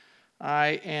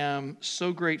I am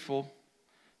so grateful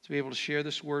to be able to share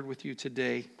this word with you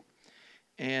today.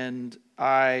 And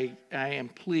I am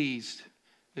pleased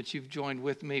that you've joined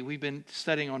with me. We've been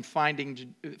studying on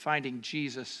finding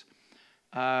Jesus.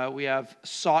 We have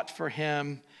sought for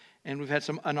him, and we've had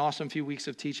an awesome few weeks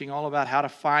of teaching all about how to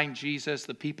find Jesus,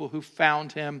 the people who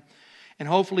found him. And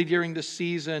hopefully during this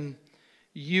season,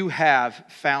 you have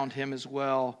found him as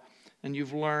well. And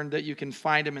you've learned that you can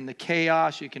find him in the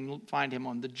chaos. You can find him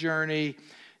on the journey.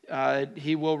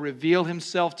 He will reveal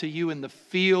himself to you in the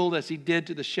field as he did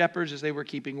to the shepherds as they were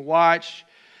keeping watch.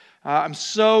 I'm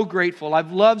so grateful.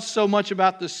 I've loved so much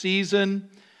about the season.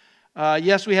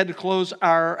 Yes, we had to close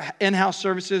our in-house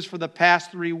services for the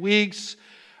past 3 weeks.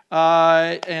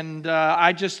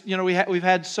 I just, we've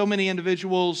had so many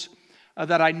individuals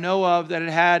that I know of that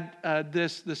had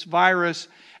this virus.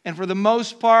 And for the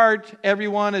most part,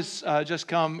 everyone has just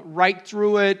come right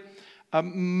through it.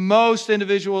 Most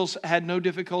individuals had no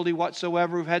difficulty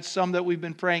whatsoever. We've had some that we've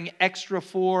been praying extra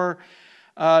for.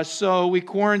 So we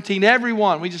quarantined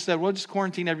everyone. We just said, we'll just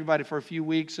quarantine everybody for a few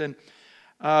weeks.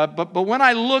 But when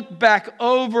I look back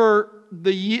over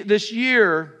this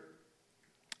year,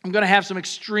 I'm going to have some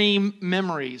extreme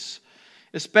memories,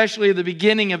 especially at the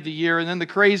beginning of the year and then the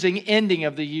crazy ending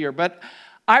of the year. But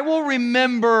I will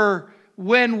remember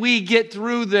when we get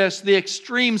through this, the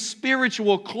extreme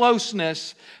spiritual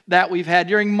closeness that we've had.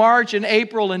 During March and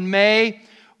April and May,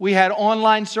 we had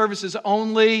online services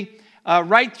only,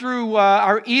 right through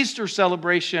our Easter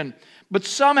celebration. But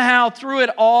somehow through it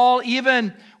all,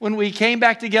 even when we came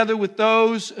back together with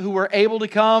those who were able to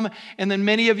come, and then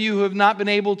many of you who have not been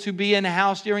able to be in the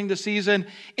house during the season,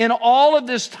 in all of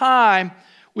this time,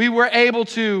 we were able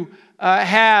to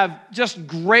have just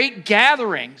great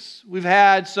gatherings. We've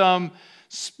had some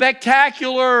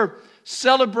spectacular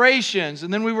celebrations,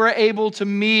 and then we were able to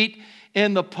meet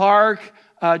in the park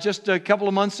just a couple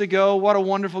of months ago. What a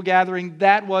wonderful gathering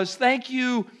that was. Thank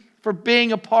you for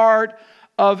being a part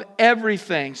of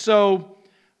everything. So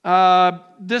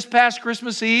this past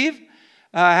Christmas Eve,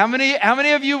 how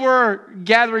many of you were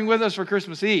gathering with us for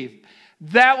Christmas Eve?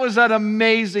 That was an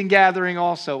amazing gathering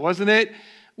also, wasn't it?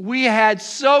 We had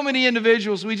so many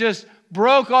individuals. We just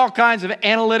broke all kinds of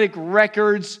analytic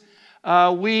records.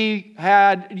 We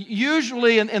had,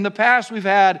 usually in the past, we've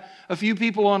had a few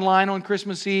people online on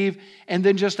Christmas Eve and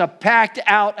then just a packed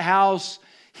out house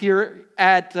here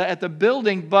at the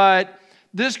building. But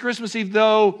this Christmas Eve,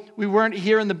 though, we weren't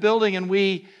here in the building and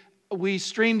we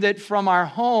streamed it from our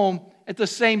home at the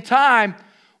same time.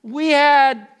 We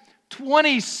had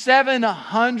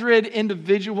 2,700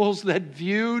 individuals that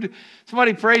viewed.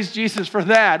 Somebody praise Jesus for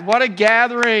that. What a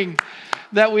gathering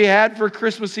that we had for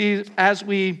Christmas Eve as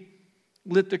we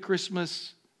lit the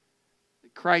Christmas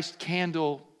Christ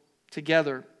candle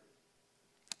together.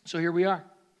 So here we are.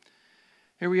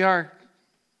 Here we are.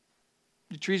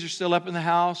 The trees are still up in the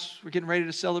house. We're getting ready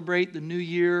to celebrate the new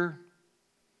year.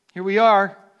 Here we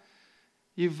are.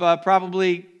 You've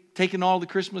probably taken all the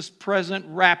Christmas present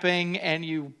wrapping and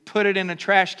you put it in a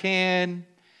trash can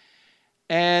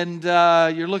and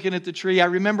you're looking at the tree. I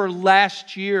remember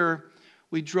last year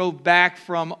we drove back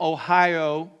from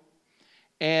Ohio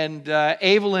and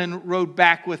Evelyn rode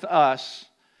back with us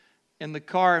in the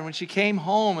car. And when she came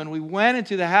home and we went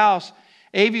into the house,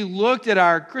 Avi looked at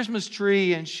our Christmas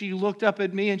tree and she looked up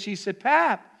at me and she said,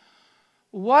 "Pap,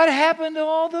 what happened to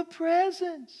all the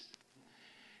presents?"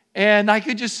 And I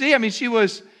could just see, she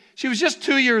was just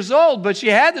 2 years old, but she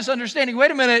had this understanding, wait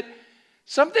a minute,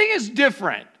 something is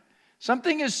different.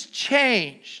 Something has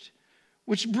changed.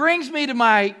 Which brings me to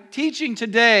my teaching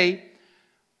today.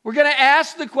 We're going to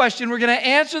ask the question, we're going to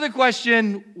answer the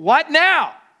question, what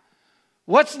now?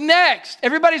 What's next?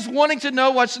 Everybody's wanting to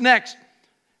know what's next.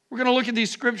 We're going to look at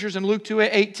these scriptures in Luke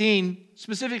 2:18.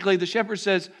 Specifically, the shepherd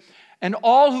says, "And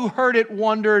all who heard it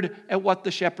wondered at what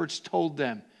the shepherds told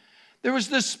them." There was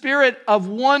this spirit of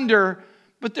wonder,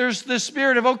 but there's this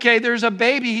spirit of, okay, there's a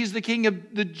baby, he's the king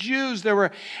of the Jews. There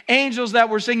were angels that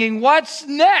were singing, what's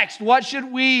next? What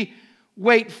should we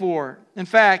wait for? In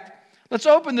fact, let's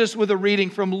open this with a reading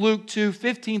from Luke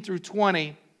 2:15 through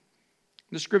 20.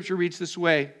 The scripture reads this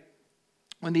way.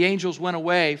 When the angels went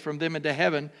away from them into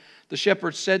heaven, the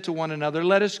shepherds said to one another,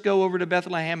 "Let us go over to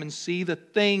Bethlehem and see this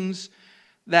thing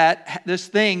that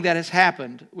has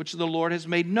happened, which the Lord has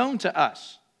made known to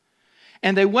us."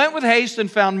 And they went with haste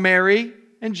and found Mary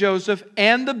and Joseph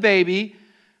and the baby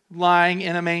lying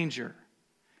in a manger.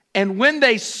 And when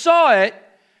they saw it,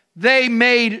 they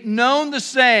made known the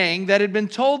saying that had been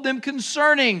told them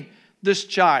concerning this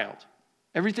child,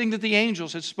 everything that the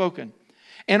angels had spoken.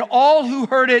 And all who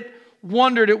heard it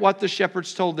wondered at what the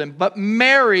shepherds told them. But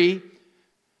Mary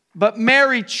But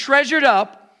Mary treasured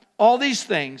up all these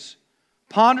things,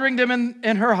 pondering them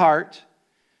in her heart.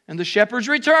 And the shepherds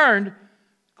returned,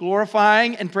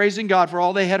 glorifying and praising God for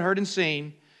all they had heard and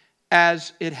seen,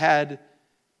 as it had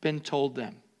been told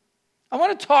them. I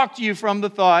want to talk to you from the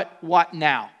thought, what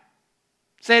now?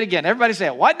 Say it again. Everybody say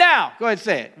it. What now? Go ahead and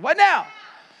say it. What now?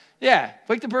 Yeah.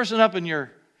 Wake the person up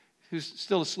who's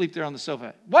still asleep there on the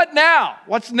sofa. What now?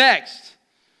 What's next?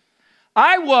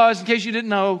 I was, in case you didn't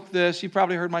know this, you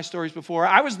probably heard my stories before,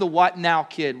 I was the what now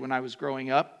kid when I was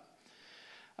growing up.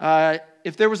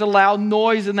 If there was a loud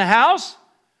noise in the house,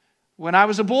 when I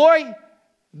was a boy,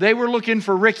 they were looking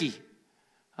for Ricky.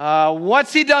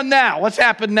 What's he done now? What's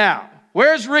happened now?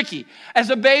 Where's Ricky? As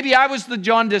a baby, I was the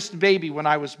jaundiced baby when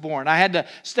I was born. I had to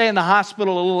stay in the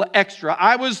hospital a little extra.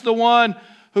 I was the one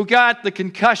who got the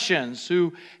concussions,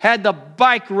 who had the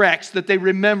bike wrecks that they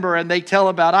remember and they tell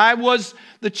about. I was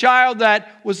the child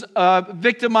that was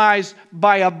victimized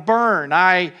by a burn.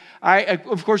 I,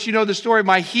 of course, you know the story of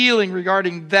my healing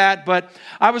regarding that, but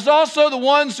I was also the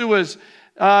ones who was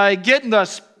getting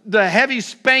the heavy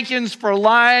spankings for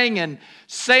lying and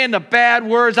saying the bad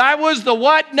words. I was the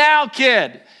what now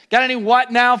kid. Got any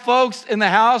what now folks in the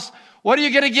house? What are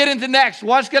you going to get into next?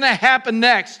 What's going to happen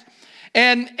next?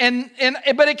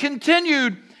 But it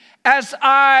continued as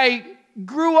I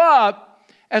grew up.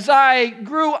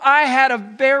 I had a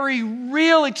very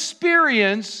real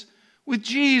experience with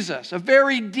Jesus, a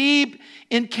very deep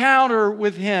encounter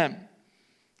with him.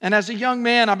 And as a young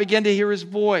man, I began to hear his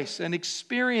voice and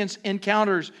experience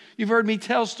encounters. You've heard me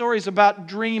tell stories about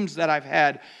dreams that I've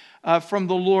had from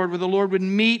the Lord, where the Lord would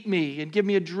meet me and give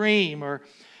me a dream, or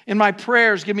in my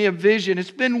prayers, give me a vision.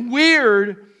 It's been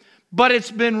weird, but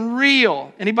it's been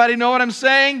real. Anybody know what I'm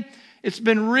saying? It's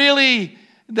been really,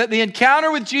 that the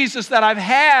encounter with Jesus that I've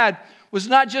had was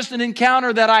not just an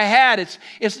encounter that I had.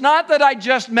 It's not that I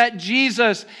just met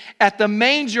Jesus at the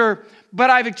manger, but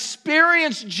I've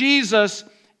experienced Jesus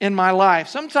in my life.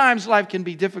 Sometimes life can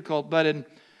be difficult, but in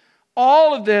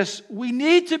all of this, we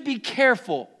need to be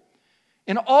careful.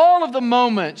 In all of the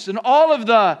moments, in all of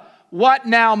the what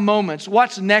now moments,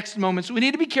 what's next moments, we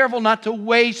need to be careful not to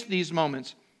waste these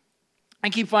moments. I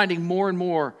keep finding more and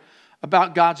more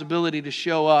about God's ability to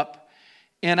show up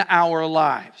in our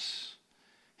lives.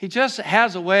 He just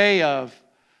has a way of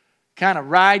kind of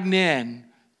riding in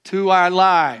to our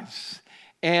lives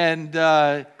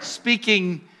and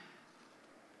speaking.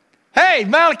 Hey,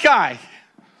 Malachi,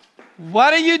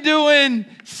 what are you doing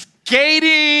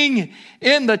skating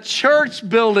in the church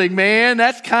building, man?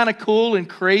 That's kind of cool and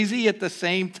crazy at the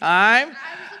same time. I was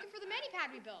looking for the mani pad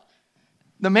we built.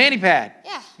 The mani pad?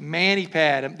 Yeah. Mani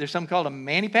pad. There's something called a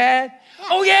mani pad? Yeah.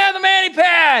 Oh, yeah, the mani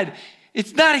pad.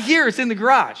 It's not here. It's in the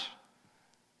garage.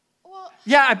 Well,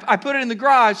 yeah, I put it in the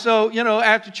garage so,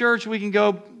 after church we can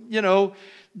go,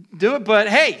 do it. But,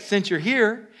 hey, since you're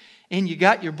here and you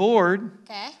got your board.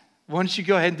 Okay. Why don't you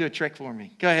go ahead and do a trick for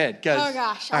me? Go ahead. Oh,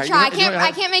 gosh. I'll try.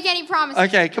 I can't make any promises.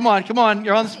 Okay, come on.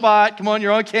 You're on the spot. Come on,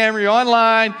 you're on camera. You're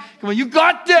online. Come on, you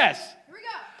got this.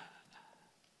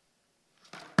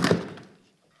 Here we go.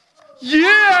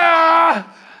 Yeah!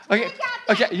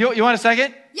 Okay. You want a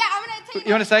second? Yeah, I'm going to take it.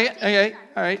 You want a second? Okay,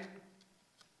 all right.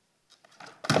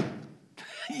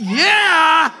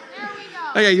 Yeah! There we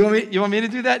go. Okay, you want me to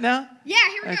do that now? Yeah,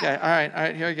 here we go. Okay, all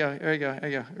right. Here we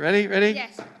go. Ready?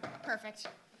 Yes. Perfect.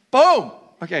 Boom!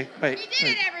 Okay, wait. We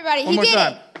did it, everybody. One more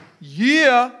time.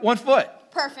 Yeah, 1 foot.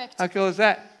 Perfect. How cool is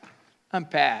that? I'm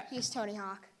Pat. He's Tony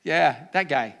Hawk. Yeah, that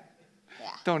guy. Yeah.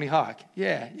 Tony Hawk.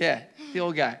 Yeah, the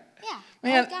old guy. Yeah.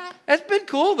 Man, old guy. that's been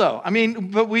cool though.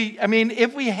 If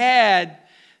we had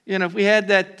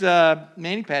that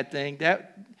mani pad thing,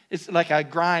 that it's like a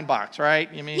grind box,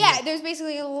 right? Yeah, there's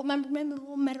basically a little, remember the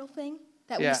little metal thing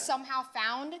that we somehow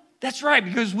found? That's right,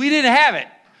 because we didn't have it.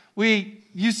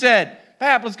 You said,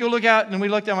 Pap, let's go look out, and we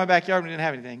looked out my backyard and we didn't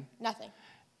have anything. Nothing.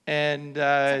 And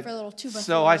except for a little 2x4.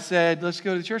 So I said, let's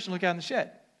go to the church and look out in the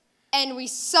shed. And we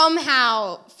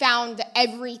somehow found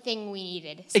everything we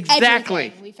needed. Exactly.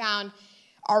 Everything. We found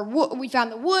our wood. We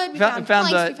found the wood. We found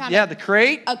planks. The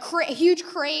crate. A huge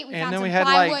crate. We found then some we had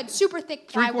plywood, super thick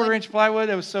plywood. 3/4 inch plywood.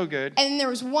 That was so good. And then there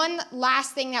was one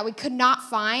last thing that we could not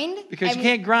find. Because you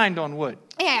can't grind on wood.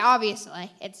 Yeah,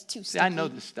 obviously. It's too sticky. See, I know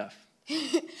this stuff.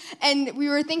 And we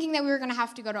were thinking that we were going to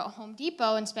have to go to Home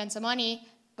Depot and spend some money.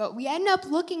 But we ended up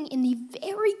looking in the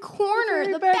very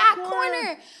corner, the back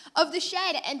corner of the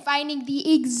shed and finding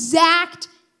the exact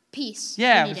piece we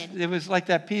needed. It was like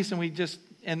that piece, and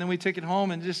then we took it home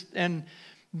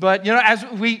but as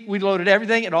we loaded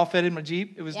everything, it all fit in my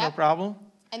Jeep. It was no problem.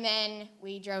 And then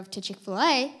we drove to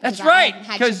Chick-fil-A. That's right,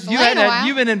 because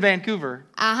you've been in Vancouver.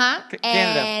 Canada.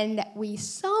 And we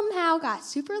somehow got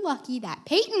super lucky that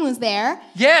Peyton was there.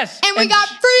 Yes. And we got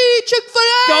free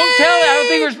Chick-fil-A. Don't tell I don't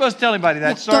think we're supposed to tell anybody that.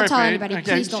 Yeah, Sorry, don't tell Peyton. anybody.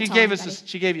 Okay. Please don't tell anybody.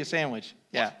 She gave you a sandwich.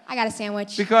 Yeah. I got a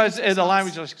sandwich. Because the line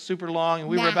was just super long, and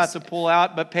we were about to pull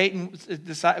out, but Peyton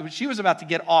decided she was about to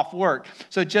get off work.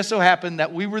 So it just so happened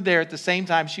that we were there at the same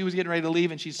time. She was getting ready to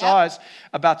leave, and she saw us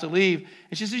about to leave.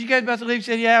 And she said, "You guys about to leave?"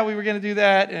 She said, "Yeah, we were going to do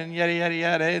that," and yada, yada,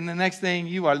 yada. And the next thing,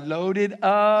 you are loaded up.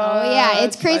 Oh, yeah.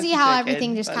 It's crazy how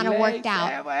everything just kind of worked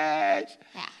out. Sandwich.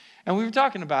 Yeah. And we were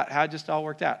talking about how it just all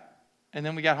worked out. And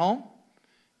then we got home,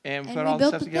 and we put all the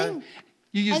stuff together. Thing.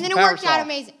 You used and then the it power worked saw. out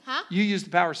amazing. Huh? You used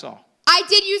the power saw. I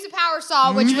did use a power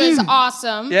saw, which was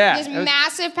awesome. Yeah. This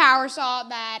massive power saw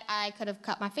that I could have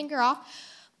cut my finger off.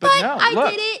 But no, I look.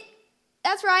 did it.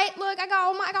 That's right. Look, I got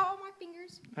all my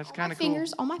fingers. That's kind of cool. cool.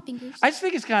 All my fingers. I just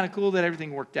think it's kind of cool that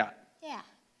everything worked out. Yeah.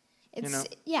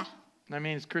 Yeah. I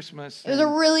mean, it's Christmas. It was a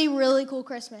really, really cool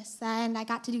Christmas, and I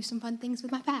got to do some fun things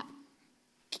with my pap.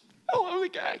 Oh my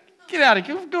God. Get out of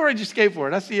here. Go ride your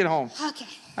skateboard. I'll see you at home. Okay.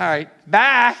 All right.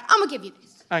 Bye. I'm going to give you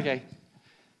this. Okay.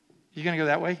 You going to go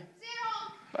that way? See you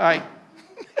home. All right.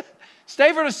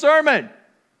 Stay for the sermon.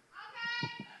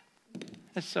 Okay.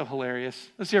 That's so hilarious.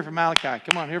 Let's hear from Malachi.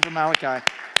 Come on, hear from Malachi.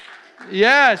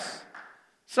 Yes.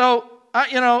 So,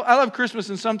 I love Christmas,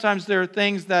 and sometimes there are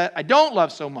things that I don't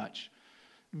love so much.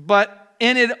 But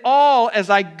in it all, as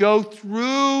I go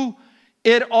through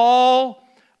it all,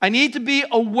 I need to be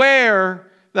aware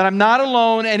that I'm not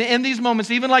alone. And in these moments,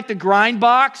 even like the grind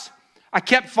box, I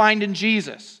kept finding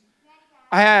Jesus.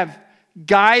 I have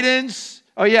guidance.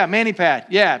 Oh, yeah, ManiPad.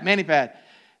 Yeah, ManiPad.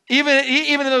 Even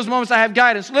in those moments, I have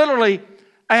guidance. Literally,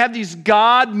 I have these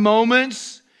God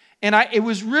moments. And it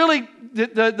was really the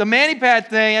ManiPad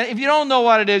thing. If you don't know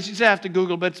what it is, you just have to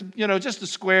Google. But it's, just a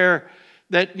square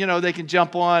that, they can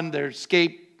jump on their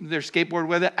skateboard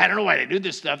with it. I don't know why they do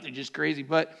this stuff. They're just crazy.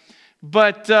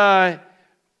 But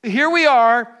here we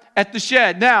are at the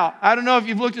shed. Now, I don't know if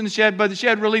you've looked in the shed, but the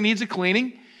shed really needs a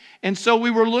cleaning. And so we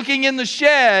were looking in the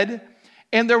shed,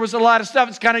 and there was a lot of stuff.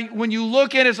 It's kind of, when you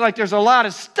look in, it's like there's a lot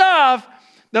of stuff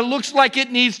that looks like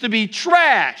it needs to be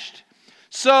trashed.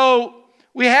 So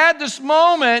we had this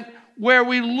moment where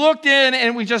we looked in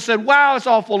and we just said, wow, it's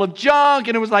all full of junk.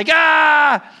 And it was like,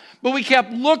 but we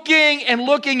kept looking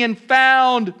and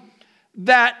found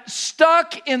that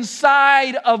stuck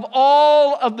inside of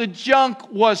all of the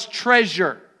junk was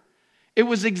treasure. It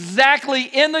was exactly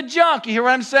in the junk. You hear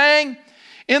what I'm saying?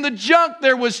 In the junk,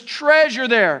 there was treasure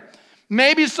there.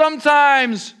 Maybe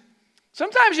sometimes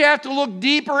you have to look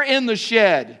deeper in the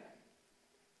shed.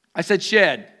 I said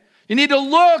shed. You need to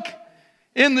look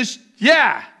in the,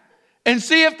 and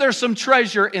see if there's some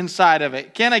treasure inside of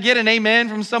it. Can I get an amen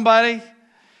from somebody?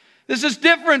 This is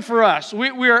different for us.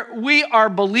 We are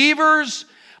believers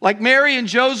like Mary and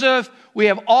Joseph. We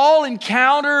have all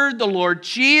encountered the Lord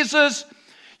Jesus.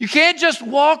 You can't just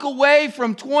walk away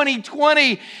from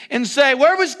 2020 and say,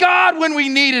 where was God when we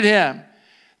needed him?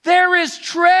 There is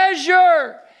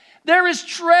treasure. There is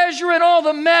treasure in all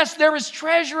the mess. There is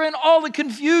treasure in all the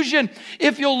confusion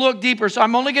if you'll look deeper. So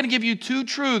I'm only going to give you two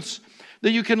truths that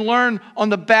you can learn on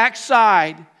the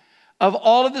backside of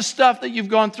all of the stuff that you've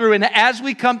gone through. And as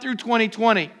we come through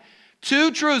 2020,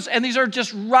 two truths, and these are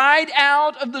just right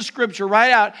out of the scripture, right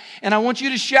out. And I want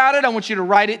you to shout it. I want you to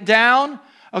write it down.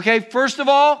 Okay, first of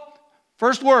all,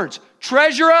 first words,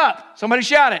 treasure up. Somebody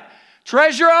shout it.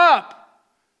 Treasure up.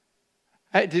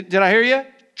 Hey, did I hear you?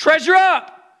 Treasure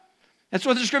up. That's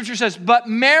what the scripture says. But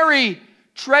Mary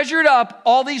treasured up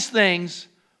all these things,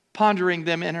 pondering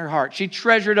them in her heart. She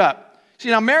treasured up. See,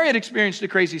 now Mary had experienced a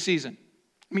crazy season.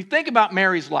 I mean, think about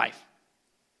Mary's life.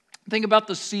 Think about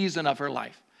the season of her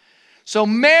life. So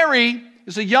Mary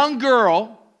is a young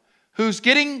girl who's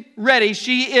getting ready.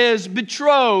 She is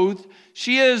betrothed.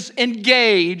 She is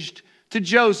engaged to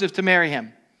Joseph to marry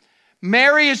him.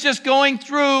 Mary is just going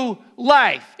through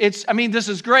life. This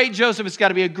is great. Joseph has got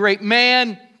to be a great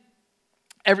man.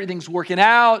 Everything's working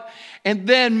out. And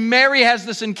then Mary has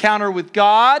this encounter with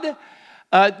God.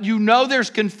 There's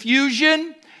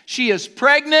confusion. She is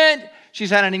pregnant. She's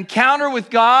had an encounter with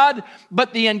God.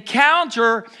 But the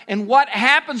encounter and what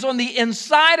happens on the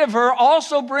inside of her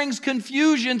also brings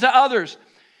confusion to others.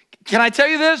 Can I tell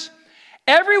you this?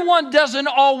 Everyone doesn't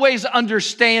always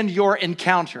understand your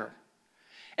encounter.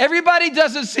 Everybody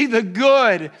doesn't see the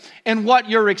good in what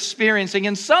you're experiencing.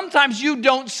 And sometimes you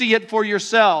don't see it for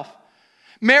yourself.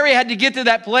 Mary had to get to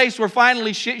that place where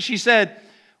finally she said,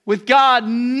 with God,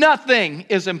 nothing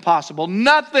is impossible.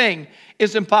 Nothing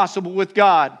is impossible with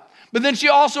God. But then she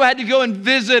also had to go and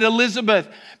visit Elizabeth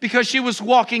because she was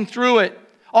walking through it.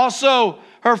 Also,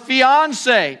 her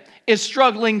fiance is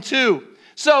struggling too.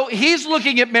 So he's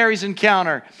looking at Mary's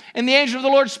encounter. And the angel of the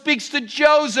Lord speaks to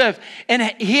Joseph. And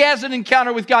he has an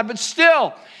encounter with God. But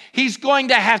still, he's going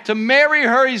to have to marry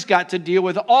her. He's got to deal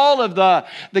with all of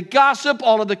the gossip,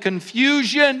 all of the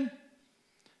confusion.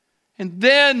 And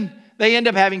then they end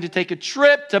up having to take a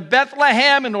trip to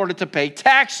Bethlehem in order to pay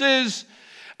taxes.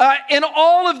 In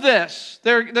all of this,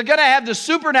 they're going to have the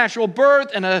supernatural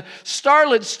birth and a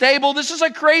starlit stable. This is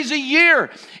a crazy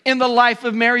year in the life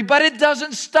of Mary, but it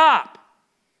doesn't stop.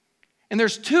 And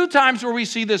there's two times where we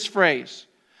see this phrase.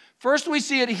 First, we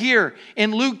see it here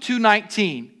in Luke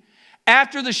 2:19.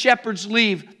 After the shepherds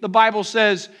leave, the Bible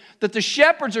says that the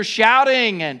shepherds are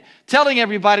shouting and telling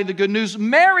everybody the good news.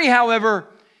 Mary, however,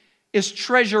 is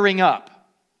treasuring up.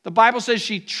 The Bible says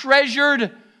she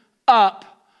treasured up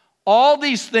all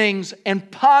these things and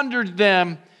pondered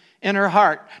them in her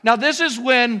heart. Now, this is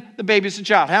when the baby's a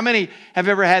child. How many have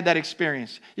ever had that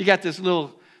experience? You got this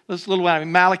little one. I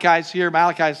mean, Malachi's here.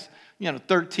 Malachi's,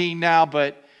 13 now,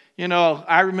 but,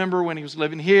 I remember when he was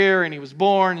living here and he was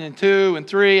born in 2 and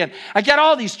 3, and I got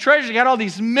all these treasures, I got all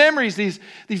these memories, these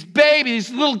babies,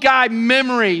 these little guy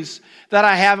memories that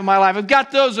I have in my life. I've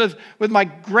got those with my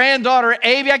granddaughter,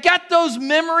 Avy. I got those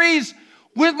memories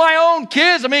with my own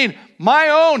kids. I mean, my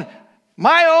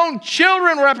own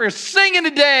children were up here singing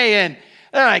today, and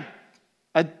they're like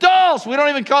adults. We don't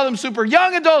even call them super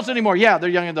young adults anymore. Yeah, they're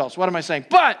young adults. What am I saying?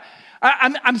 But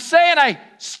I'm saying I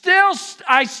still,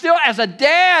 as a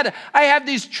dad, I have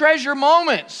these treasure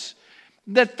moments.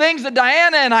 The things that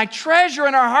Diana and I treasure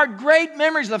in our heart, great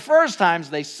memories, the first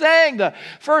times they sang, the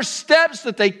first steps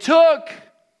that they took.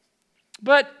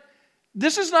 But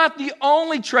this is not the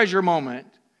only treasure moment.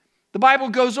 The Bible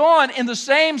goes on in the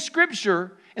same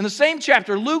scripture, in the same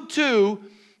chapter. Luke 2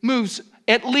 moves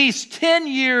at least 10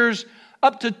 years,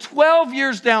 up to 12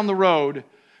 years down the road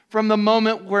from the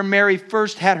moment where Mary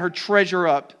first had her treasure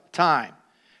up time.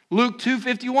 Luke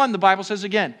 2:51, the Bible says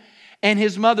again, and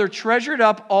his mother treasured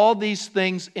up all these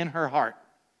things in her heart.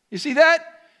 You see that?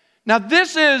 Now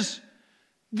this is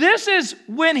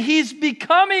when he's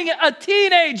becoming a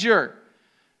teenager.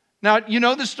 Now, you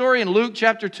know the story in Luke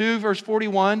chapter 2, verse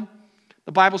 41.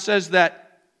 The Bible says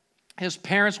that his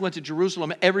parents went to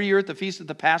Jerusalem every year at the feast of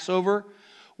the Passover.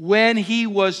 When he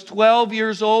was 12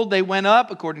 years old, they went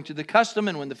up according to the custom,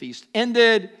 and when the feast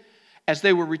ended, as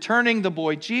they were returning, the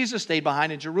boy Jesus stayed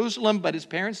behind in Jerusalem, but his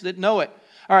parents didn't know it.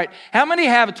 All right, how many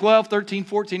have a 12, 13,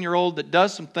 14-year-old that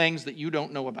does some things that you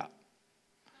don't know about?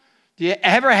 Do you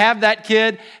ever have that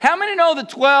kid? How many know that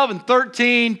 12 and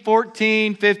 13,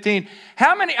 14, 15?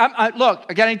 How many? Look,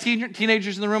 I got any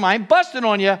teenagers in the room? I ain't busting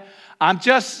on you. I'm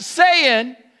just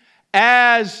saying,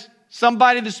 as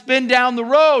somebody that's been down the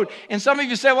road. And some of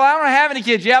you say, well, I don't have any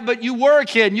kids. Yeah, but you were a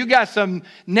kid, and you got some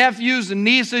nephews and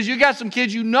nieces. You got some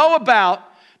kids you know about.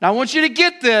 Now, I want you to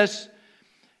get this.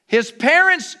 His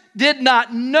parents did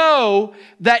not know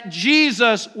that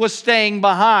Jesus was staying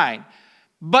behind.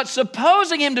 But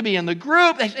supposing him to be in the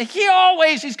group,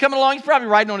 he's coming along. He's probably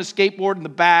riding on a skateboard in the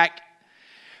back.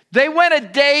 They went a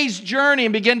day's journey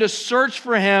and began to search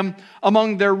for him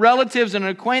among their relatives and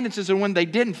acquaintances. And when they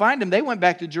didn't find him, they went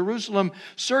back to Jerusalem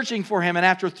searching for him. And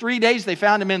after 3 days, they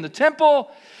found him in the temple,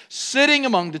 sitting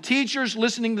among the teachers,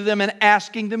 listening to them and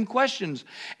asking them questions.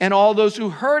 And all those who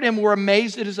heard him were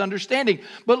amazed at his understanding.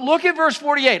 But look at verse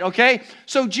 48, okay?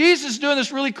 So Jesus is doing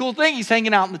this really cool thing. He's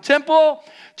hanging out in the temple,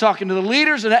 talking to the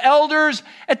leaders and the elders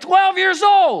at 12 years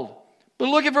old. But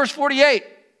look at verse 48.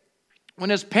 When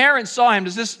his parents saw him,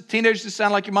 does this teenager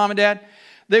sound like your mom and dad?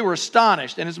 They were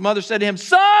astonished. And his mother said to him,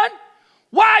 son,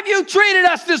 why have you treated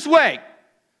us this way?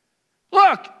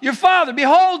 Look,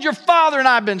 behold, your father and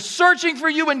I have been searching for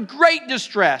you in great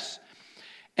distress.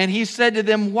 And he said to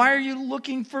them, why are you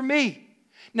looking for me?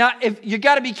 Now, if you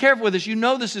got to be careful with this. You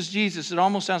know this is Jesus. It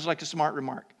almost sounds like a smart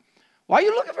remark. Why are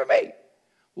you looking for me?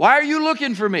 Why are you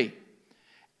looking for me?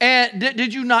 And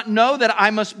did you not know that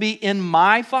I must be in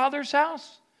my Father's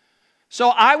house? So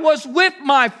I was with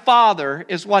my Father,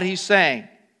 is what he's saying.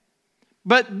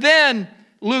 But then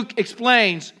Luke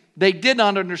explains they did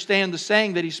not understand the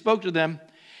saying that he spoke to them,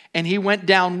 and he went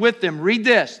down with them. Read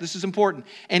this. This is important.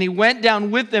 And he went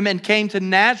down with them and came to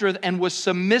Nazareth and was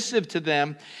submissive to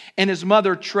them. And his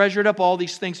mother treasured up all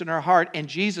these things in her heart. And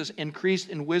Jesus increased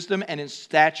in wisdom and in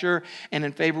stature and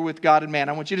in favor with God and man.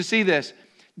 I want you to see this.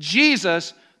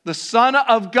 Jesus, the Son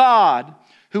of God,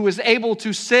 who was able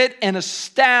to sit and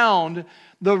astound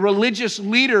the religious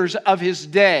leaders of his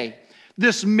day.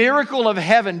 this miracle of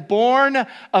heaven, born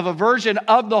of a virgin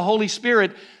of the Holy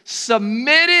Spirit,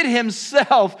 submitted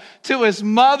himself to his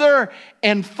mother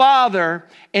and father,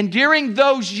 and during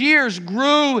those years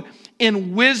grew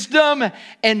in wisdom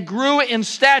and grew in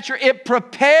stature. It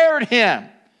prepared him.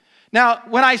 Now,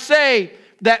 when I say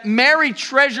that Mary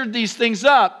treasured these things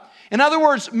up, in other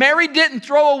words, Mary didn't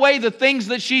throw away the things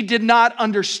that she did not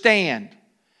understand.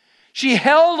 She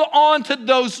held on to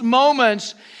those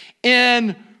moments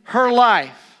in her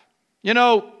life. You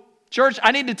know, church,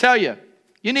 I need to tell you,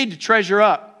 you need to treasure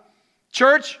up.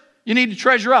 Church, you need to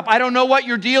treasure up. I don't know what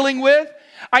you're dealing with.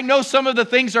 I know some of the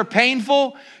things are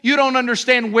painful. You don't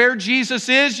understand where Jesus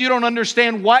is. You don't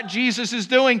understand what Jesus is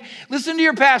doing. Listen to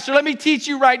your pastor. Let me teach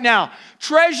you right now.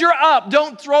 Treasure up.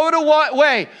 Don't throw it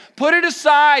away. Put it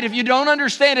aside if you don't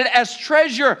understand it as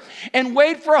treasure, and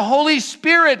wait for Holy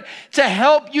Spirit to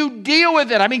help you deal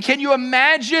with it. I mean, can you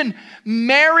imagine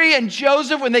Mary and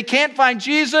Joseph when they can't find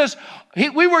Jesus?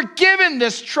 We were given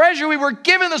this treasure. We were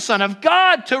given the Son of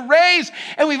God to raise,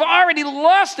 and we've already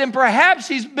lost him. Perhaps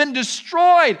he's been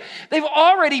destroyed. They've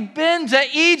already been to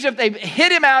Egypt. They've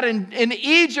hid him out in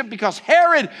Egypt because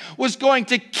Herod was going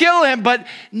to kill him. But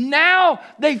now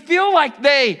they feel like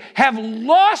they have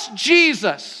lost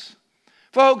Jesus.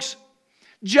 Folks,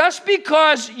 just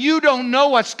because you don't know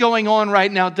what's going on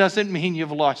right now doesn't mean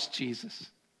you've lost Jesus.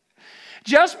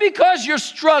 Just because you're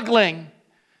struggling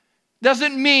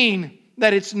doesn't mean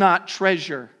that it's not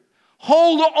treasure.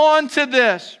 Hold on to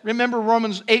this. Remember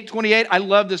Romans 8:28? I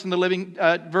love this in the Living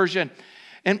Version.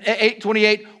 In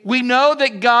 8:28, we know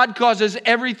that God causes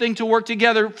everything to work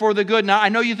together for the good. Now, I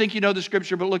know you think you know the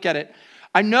scripture, but look at it.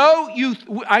 We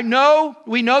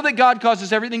know that God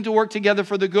causes everything to work together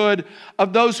for the good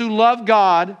of those who love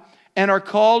God and are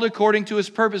called according to his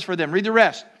purpose for them. Read the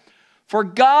rest. For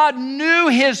God knew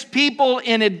his people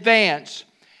in advance,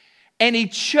 and he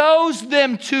chose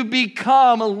them to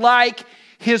become like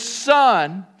his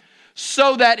Son,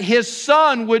 so that his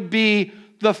Son would be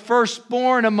the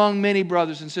firstborn among many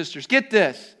brothers and sisters. Get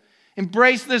this.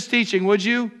 Embrace this teaching, would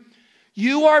you?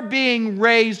 You are being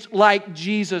raised like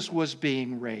Jesus was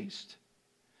being raised.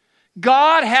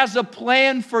 God has a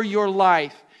plan for your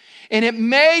life, and it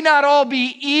may not all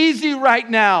be easy right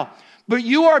now, but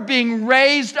you are being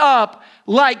raised up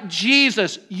like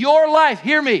Jesus. Your life,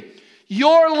 hear me,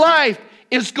 your life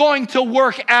is going to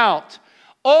work out.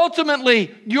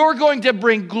 Ultimately, you're going to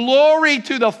bring glory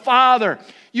to the Father.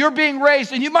 You're being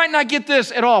raised, and you might not get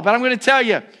this at all, but I'm going to tell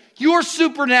you, you're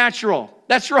supernatural.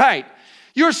 That's right.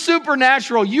 You're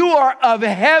supernatural. You are of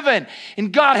heaven,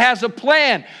 and God has a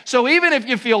plan. So even if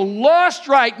you feel lost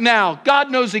right now, God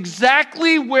knows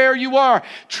exactly where you are.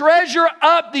 Treasure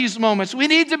up these moments. We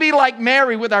need to be like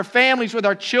Mary with our families, with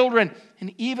our children,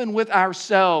 and even with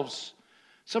ourselves.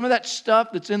 Some of that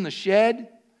stuff that's in the shed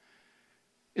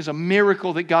is a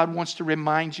miracle that God wants to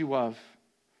remind you of.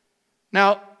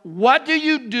 Now, what do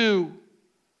you do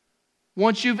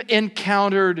once you've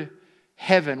encountered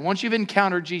heaven? Once you've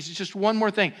encountered Jesus? Just one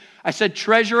more thing. I said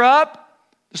treasure up.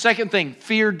 The second thing,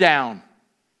 fear down.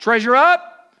 Treasure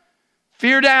up,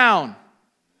 fear down.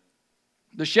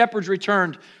 The shepherds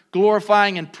returned,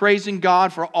 glorifying and praising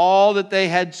God for all that they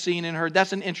had seen and heard.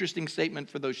 That's an interesting statement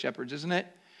for those shepherds, isn't it?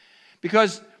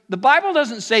 Because the Bible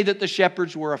doesn't say that the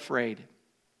shepherds were afraid.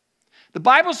 The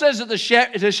Bible says that the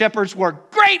shepherds were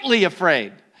greatly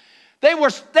afraid. They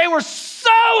were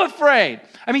so afraid.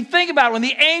 I mean, think about it. When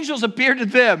the angels appeared to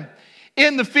them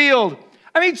in the field,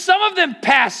 I mean, some of them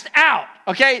passed out,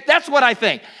 okay? That's what I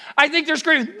think. I think they're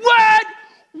screaming, what?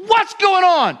 What's going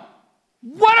on?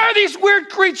 What are these weird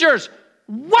creatures?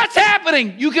 What's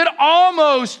happening? You can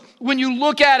almost, when you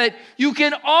look at it, you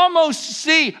can almost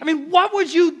see. I mean, what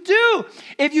would you do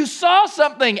if you saw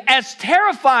something as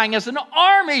terrifying as an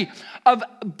army of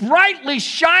brightly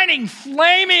shining,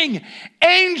 flaming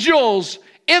angels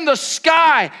in the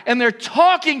sky, and they're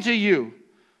talking to you?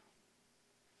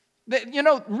 You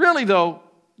know, really though,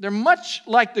 they're much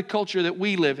like the culture that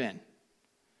we live in.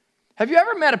 Have you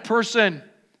ever met a person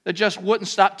that just wouldn't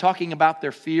stop talking about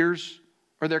their fears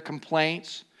or their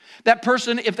complaints? That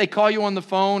person, if they call you on the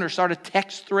phone or start a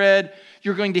text thread,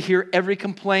 you're going to hear every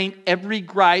complaint, every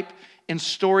gripe and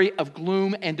story of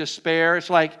gloom and despair.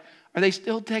 It's like, are they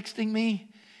still texting me?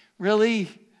 Really?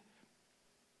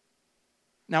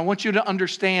 Now, I want you to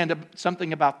understand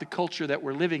something about the culture that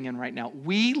we're living in right now.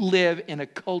 We live in a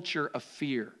culture of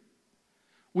fear.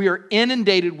 We are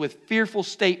inundated with fearful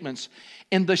statements,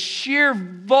 and the sheer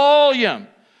volume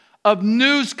of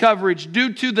news coverage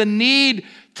due to the need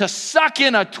to suck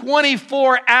in a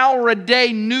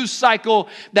 24-hour-a-day news cycle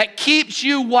that keeps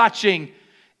you watching.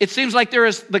 It seems like there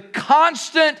is the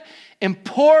constant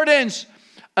importance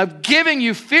of giving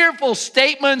you fearful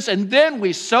statements, and then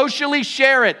we socially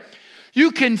share it.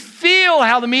 You can feel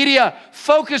how the media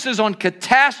focuses on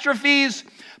catastrophes,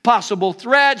 possible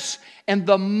threats, and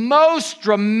the most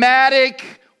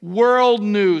dramatic world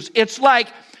news. It's like,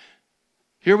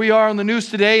 here we are on the news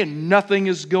today, and nothing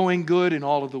is going good in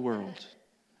all of the world.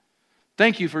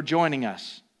 Thank you for joining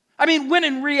us. I mean, when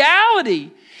in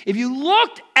reality, if you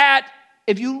looked at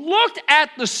the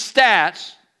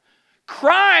stats,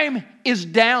 crime is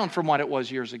down from what it was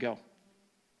years ago.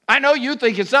 I know you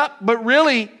think it's up, but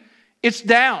really, it's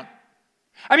down.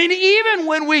 I mean, even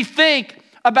when we think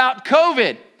about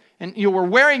COVID, and you were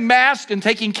wearing masks and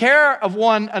taking care of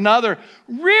one another,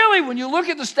 really, when you look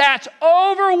at the stats,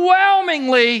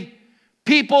 overwhelmingly,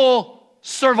 people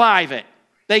survive it.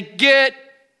 They get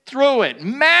through it.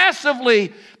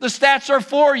 Massively, the stats are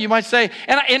for, you might say,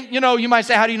 and you might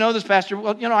say, how do you know this, Pastor?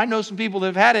 Well, I know some people that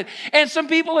have had it, and some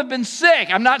people have been sick.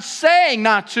 I'm not saying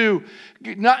not to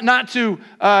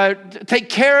take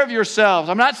care of yourselves.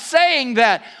 I'm not saying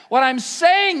that. What I'm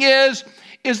saying is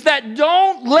that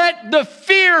don't let the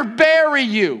fear bury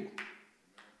you.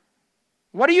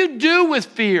 What do you do with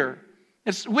fear?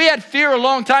 We had fear a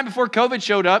long time before COVID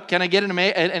showed up. Can I get an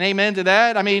amen to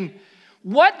that? I mean,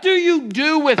 what do you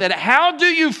do with it? How do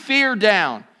you fear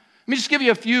down? Let me just give you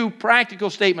a few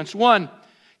practical statements. One,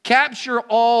 capture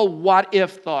all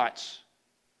what-if thoughts.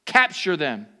 Capture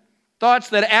them. Thoughts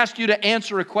that ask you to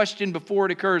answer a question before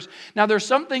it occurs. Now, there's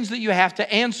some things that you have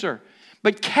to answer,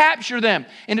 but capture them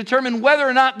and determine whether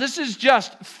or not this is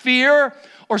just fear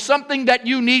or something that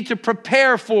you need to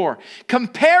prepare for.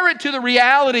 Compare it to the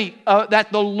reality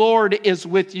that the Lord is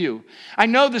with you. I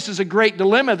know this is a great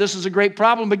dilemma. This is a great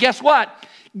problem. But guess what?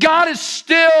 God is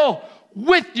still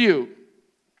with you.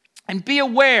 And be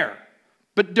aware,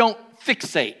 but don't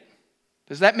fixate.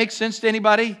 Does that make sense to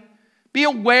anybody? Be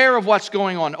aware of what's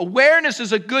going on. Awareness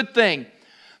is a good thing,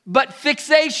 but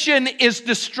fixation is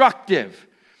destructive.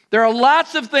 There are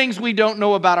lots of things we don't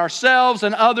know about ourselves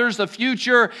and others, the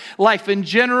future, life in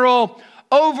general,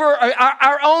 over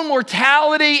our own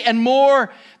mortality and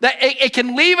more, that it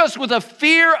can leave us with a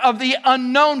fear of the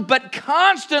unknown, but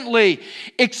constantly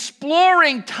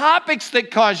exploring topics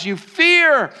that cause you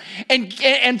fear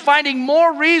and finding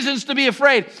more reasons to be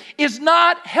afraid is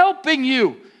not helping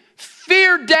you.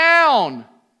 Fear down.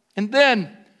 And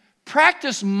then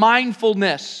practice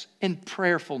mindfulness and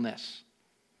prayerfulness.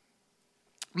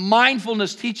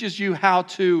 Mindfulness teaches you how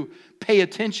to pay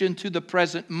attention to the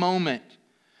present moment.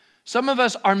 Some of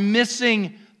us are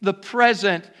missing the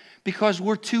present because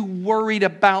we're too worried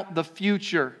about the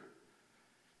future.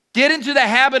 Get into the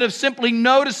habit of simply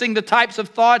noticing the types of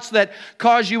thoughts that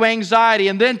cause you anxiety,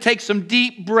 and then take some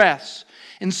deep breaths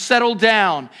and settle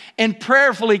down and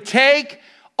prayerfully take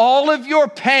all of your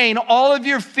pain, all of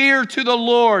your fear to the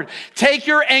Lord. Take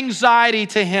your anxiety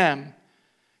to Him.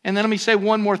 And then let me say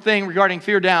one more thing regarding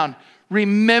fear down.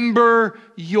 Remember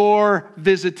your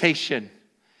visitation.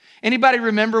 Anybody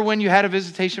remember when you had a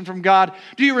visitation from God?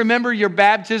 Do you remember your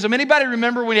baptism? Anybody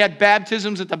remember when you had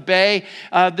baptisms at the Bay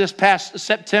this past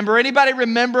September? Anybody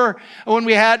remember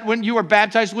when you were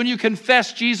baptized, when you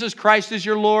confessed Jesus Christ as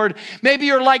your Lord? Maybe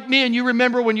you're like me and you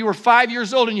remember when you were 5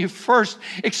 years old and you first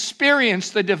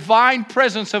experienced the divine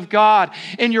presence of God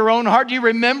in your own heart. Do you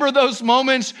remember those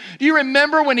moments? Do you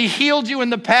remember when He healed you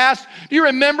in the past? Do you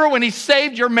remember when He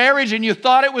saved your marriage and you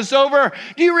thought it was over?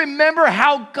 Do you remember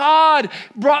how God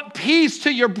brought peace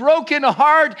to your broken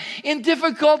heart in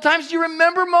difficult times? Do you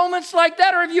remember moments like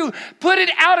that? Or have you put it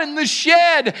out in the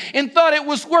shed and thought it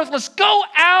was worthless? Go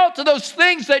out to those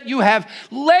things that you have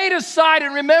laid aside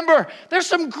and remember there's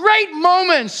some great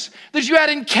moments that you had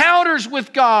encounters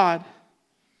with God.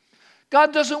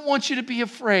 God doesn't want you to be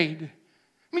afraid.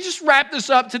 Let me just wrap this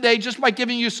up today just by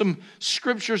giving you some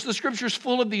scriptures. The scripture's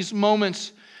full of these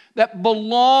moments that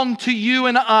belong to you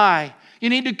and I. You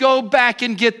need to go back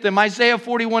and get them. Isaiah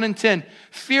 41:10.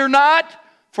 Fear not,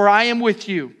 for I am with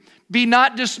you. Be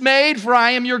not dismayed, for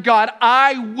I am your God.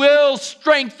 I will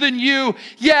strengthen you.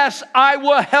 Yes, I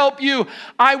will help you.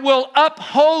 I will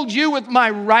uphold you with my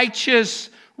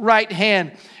righteous right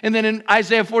hand. And then in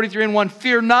Isaiah 43:1,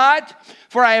 fear not,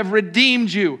 for I have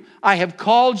redeemed you. I have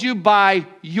called you by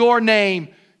your name.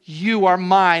 You are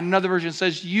mine. Another version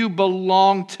says, you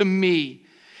belong to me.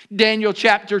 Daniel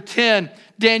chapter 10,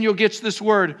 Daniel gets this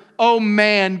word, oh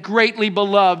man, greatly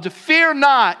beloved, fear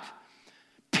not,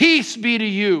 peace be to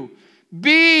you.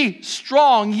 Be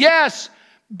strong. Yes,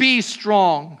 be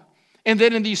strong. And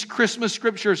then in these Christmas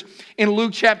scriptures, in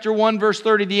Luke chapter 1, verse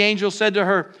 30, the angel said to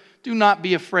her, do not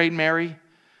be afraid, Mary,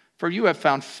 For you have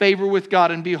found favor with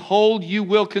God, and behold, you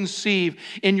will conceive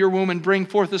in your womb and bring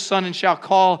forth a son, and shall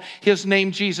call his name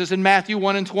Jesus. In Matthew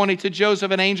 1:20, to Joseph,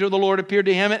 an angel of the Lord appeared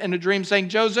to him in a dream, saying,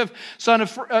 Joseph, son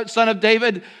of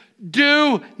David,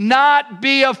 do not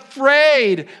be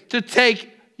afraid to take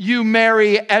you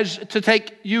Mary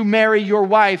your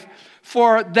wife,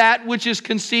 for that which is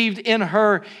conceived in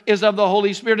her is of the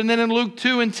Holy Spirit. And then in Luke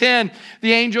 2:10,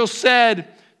 the angel said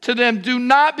to them, do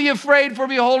not be afraid, for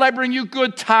behold, I bring you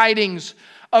good tidings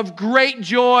of great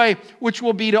joy, which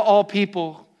will be to all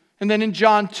people. And then in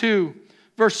John 2,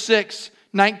 verse 6,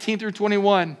 19 through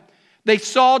 21, they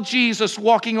saw Jesus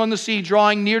walking on the sea,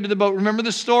 drawing near to the boat. Remember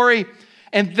the story?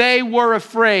 And they were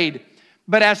afraid.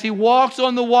 But as he walks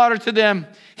on the water to them,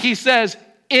 he says,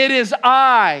 it is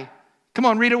I. Come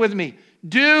on, read it with me.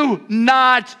 Do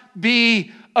not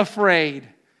be afraid.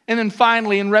 And then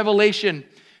finally in Revelation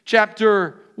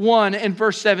chapter 1 and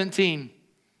verse 17.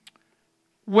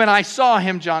 When I saw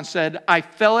him, John said, I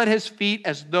fell at his feet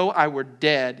as though I were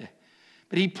dead.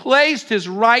 But he placed his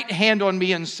right hand on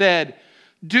me and said,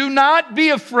 do not be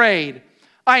afraid.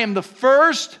 I am the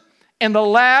first and the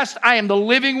last. I am the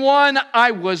living one.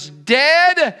 I was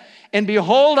dead, and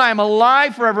behold, I am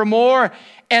alive forevermore.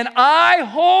 And I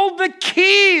hold the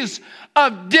keys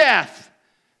of death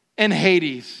and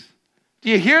Hades.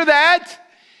 Do you hear that?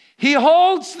 He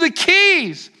holds the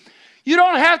keys. You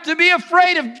don't have to be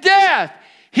afraid of death.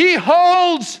 He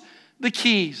holds the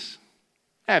keys.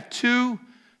 I have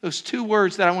those two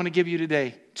words that I want to give you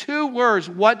today. 2 words.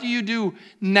 What do you do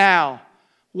now?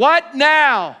 What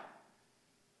now?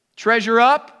 Treasure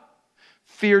up,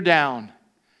 fear down.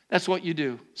 That's what you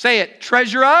do. Say it.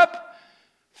 Treasure up,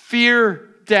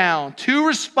 fear down. 2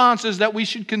 responses that we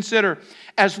should consider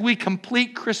as we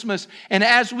complete Christmas and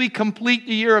as we complete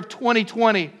the year of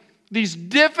 2020. These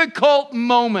difficult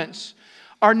moments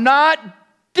are not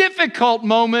difficult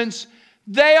moments.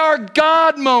 They are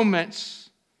God moments.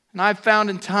 And I've found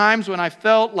in times when I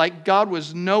felt like God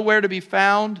was nowhere to be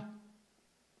found,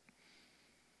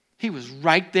 He was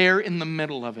right there in the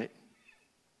middle of it.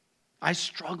 I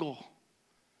struggle.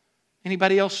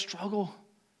 Anybody else struggle?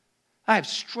 I have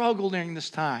struggled during this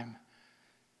time.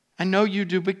 I know you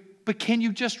do, but can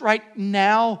you just right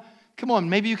now, come on,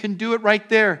 maybe you can do it right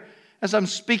there as I'm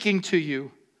speaking to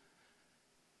you.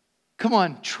 Come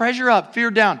on, treasure up,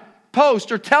 fear down.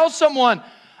 Post or tell someone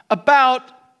about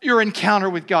your encounter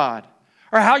with God,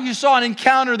 or how you saw an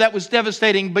encounter that was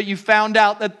devastating, but you found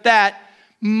out that that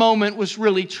moment was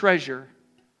really treasure.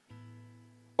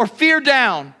 Or fear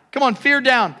down. Come on, fear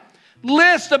down.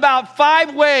 List about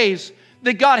 5 ways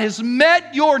that God has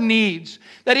met your needs,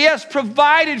 that He has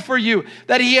provided for you,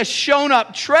 that He has shown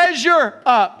up. Treasure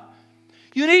up.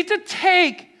 You need to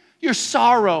take your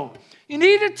sorrow. You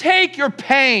need to take your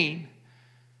pain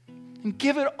and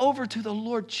give it over to the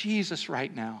Lord Jesus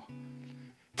right now.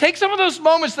 Take some of those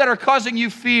moments that are causing you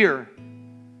fear.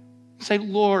 Say,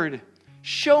 Lord,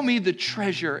 show me the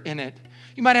treasure in it.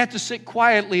 You might have to sit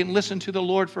quietly and listen to the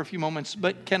Lord for a few moments,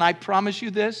 but can I promise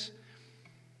you this?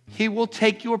 He will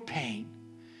take your pain.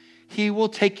 He will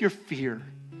take your fear,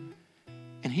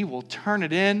 and He will turn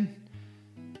it in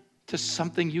to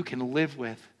something you can live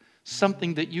with,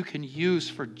 something that you can use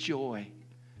for joy.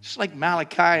 Just like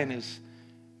Malachi and his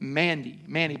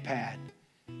mani pad.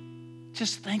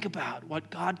 Just think about what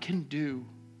God can do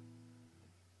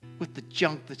with the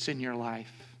junk that's in your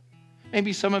life.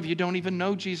 Maybe some of you don't even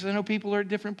know Jesus. I know people are at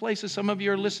different places. Some of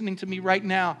you are listening to me right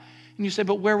now, and you say,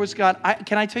 but where was God?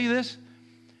 Can I tell you this?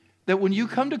 That when you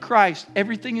come to Christ,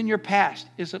 everything in your past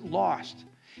isn't lost.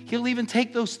 He'll even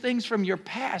take those things from your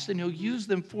past and He'll use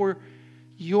them for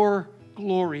your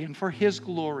glory and for His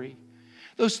glory.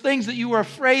 Those things that you were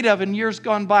afraid of in years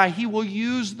gone by, He will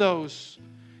use those.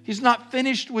 He's not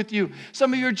finished with you.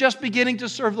 Some of you are just beginning to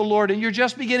serve the Lord, and you're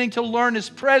just beginning to learn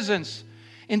His presence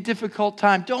in difficult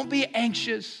time. Don't be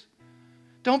anxious.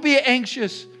 Don't be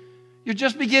anxious. You're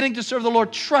just beginning to serve the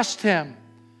Lord. Trust Him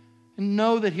and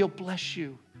know that He'll bless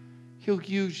you. He'll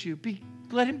use you.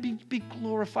 Let Him be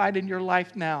glorified in your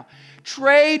life now.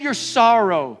 Trade your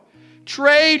sorrow.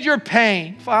 Trade your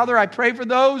pain. Father, I pray for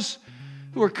those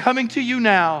who are coming to You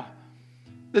now,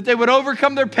 that they would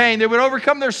overcome their pain. They would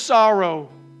overcome their sorrow.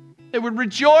 They would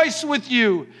rejoice with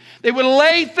You. They would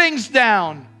lay things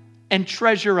down and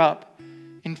treasure up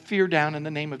and fear down in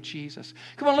the name of Jesus.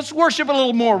 Come on, let's worship a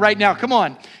little more right now. Come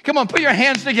on. Come on, put your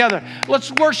hands together.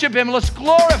 Let's worship Him. Let's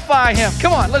glorify Him.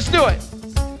 Come on, let's do it.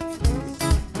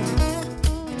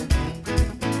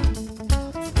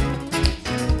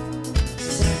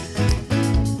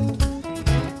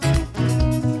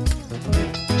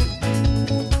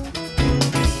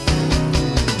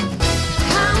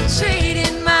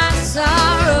 Trading my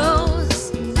sorrow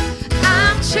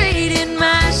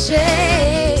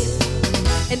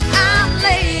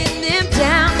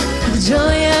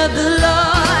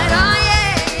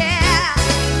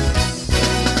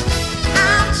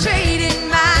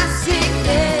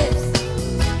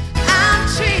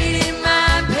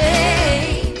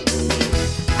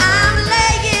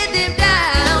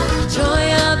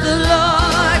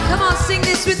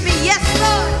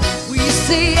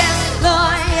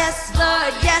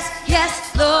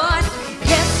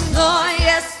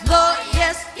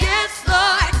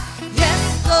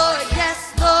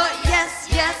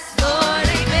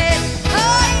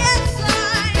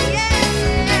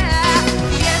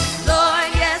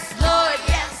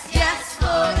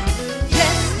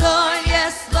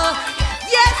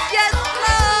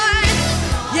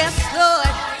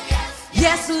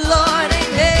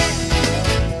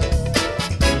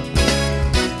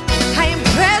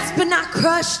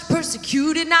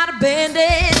You did not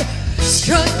abandon,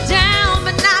 struck down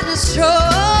but not destroyed.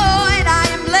 I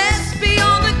am blessed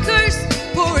beyond the curse,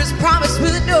 for his promise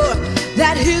will endure,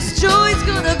 that his joy's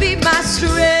gonna be my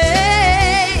strength.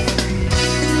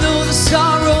 And though the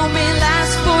sorrow may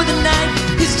last for the night,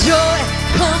 his joy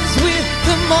comes with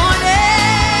the morning.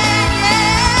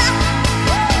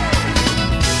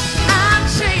 I'm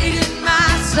trading my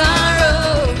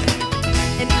sorrow,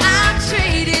 and I'm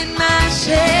trading my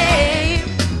shame.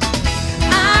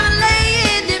 I'm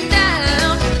laying him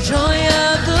down for the joy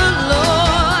of the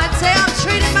Lord. Say, I'm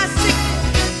trading my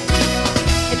sickness,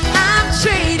 and I'm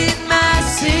trading my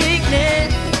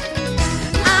sickness.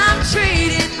 I'm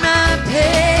trading my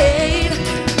pain.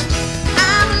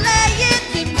 I'm laying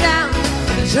him down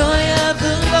for the joy of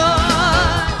the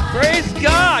Lord. Praise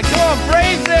God. Come on,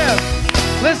 praise him.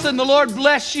 Listen, the Lord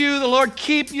bless you. The Lord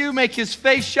keep you, make his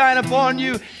face shine upon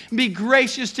you, and be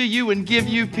gracious to you and give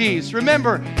you peace.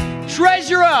 Remember,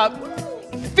 treasure up,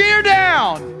 fear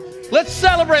down. Let's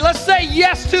celebrate. Let's say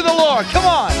yes to the Lord. Come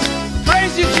on.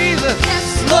 Praise you, Jesus.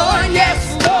 Yes, Lord,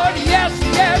 yes, Lord, yes,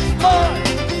 yes, Lord.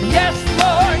 Yes,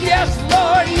 Lord, yes,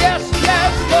 Lord, yes,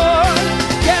 yes, Lord.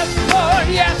 Yes,